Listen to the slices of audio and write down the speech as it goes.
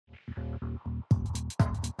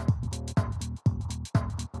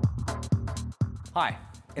Hi,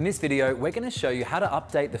 in this video we're going to show you how to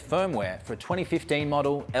update the firmware for a 2015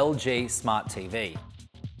 model LG Smart TV.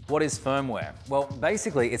 What is firmware? Well,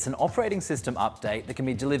 basically it's an operating system update that can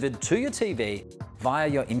be delivered to your TV via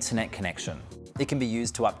your internet connection. It can be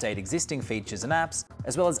used to update existing features and apps,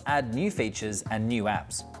 as well as add new features and new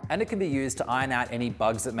apps. And it can be used to iron out any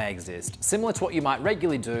bugs that may exist, similar to what you might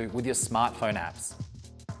regularly do with your smartphone apps.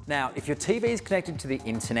 Now, if your TV is connected to the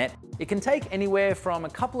internet, it can take anywhere from a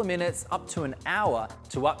couple of minutes up to an hour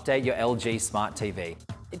to update your LG Smart TV.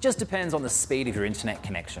 It just depends on the speed of your internet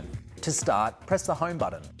connection. To start, press the home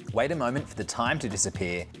button. Wait a moment for the time to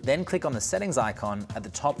disappear, then click on the settings icon at the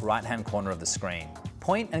top right-hand corner of the screen.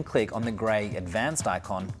 Point and click on the grey advanced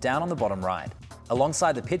icon down on the bottom right.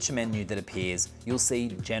 Alongside the picture menu that appears, you'll see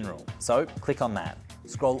General, so click on that.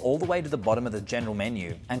 Scroll all the way to the bottom of the General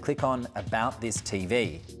menu and click on About this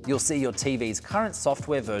TV. You'll see your TV's current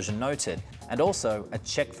software version noted and also a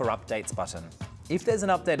Check for Updates button. If there's an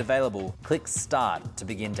update available, click Start to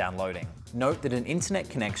begin downloading. Note that an internet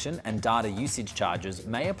connection and data usage charges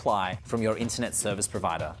may apply from your internet service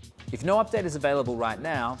provider. If no update is available right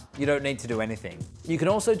now, you don't need to do anything. You can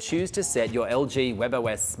also choose to set your LG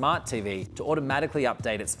WebOS Smart TV to automatically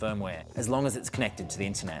update its firmware, as long as it's connected to the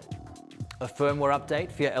internet. A firmware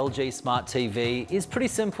update for your LG Smart TV is pretty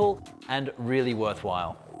simple and really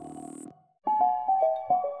worthwhile.